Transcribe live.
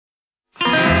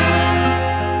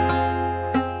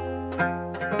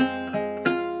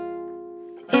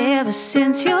Ever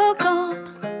since you're gone,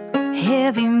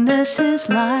 heaviness is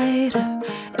lighter.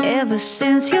 Ever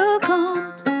since you're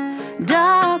gone,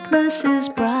 darkness is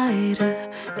brighter.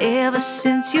 Ever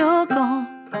since you're gone,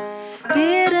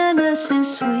 bitterness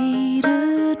is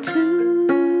sweeter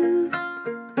too.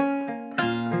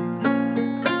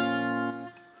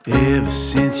 Ever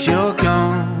since you're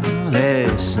gone,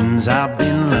 lessons I've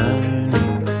been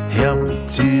learning help me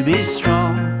to be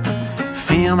strong.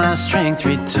 Feel my strength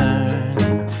returning.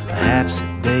 Perhaps a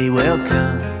day will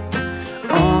come,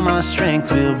 all my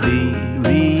strength will be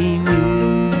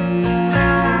renewed.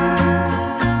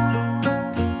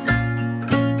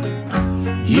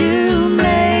 You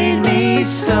made me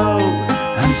so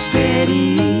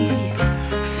unsteady.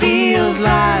 Feels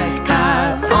like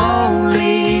I've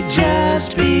only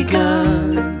just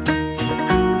begun.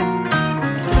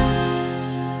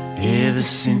 Ever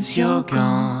since you're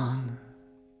gone.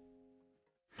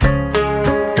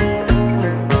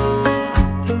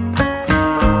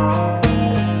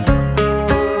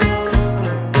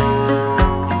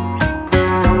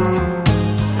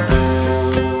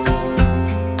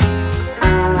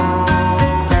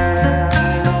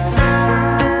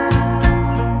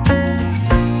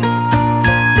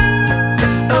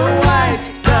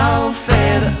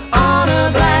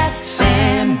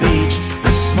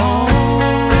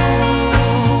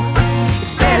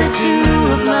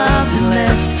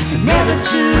 Never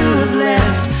to have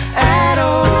left at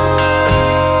all.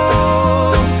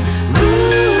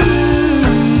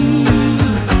 Ooh,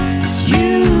 'cause you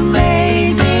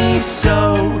made me so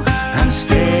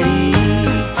unsteady.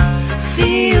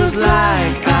 Feels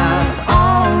like I've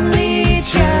only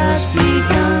just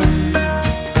begun.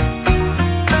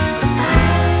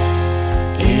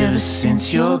 Ever since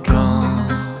you're gone.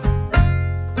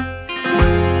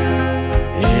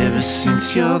 Ever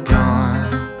since you're gone.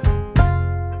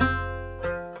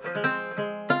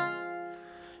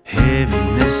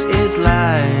 Heaviness is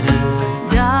lighter,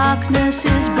 Darkness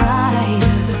is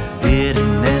brighter.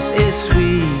 bitterness is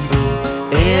sweeter.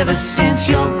 Ever since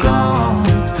you're gone,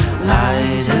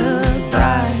 lighter,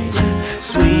 brighter,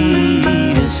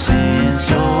 sweeter since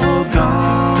you're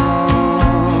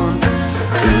gone.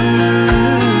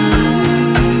 Ooh,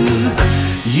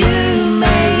 you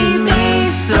made me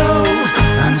so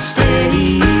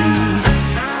unsteady.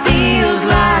 Feels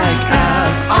like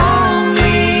I've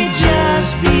only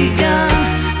just begun.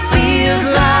 Feels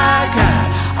like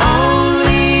I've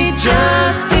only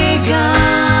just begun.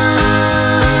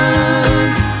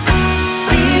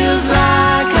 Feels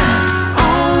like I've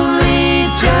only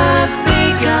just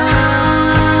begun.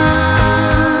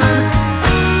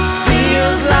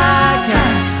 Feels like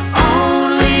I've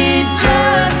only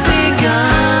just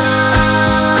begun.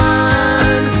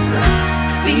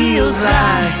 Feels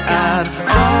like I've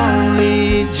only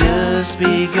just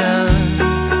begun.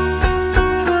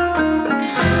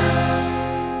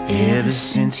 Ever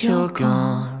since you're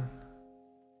gone.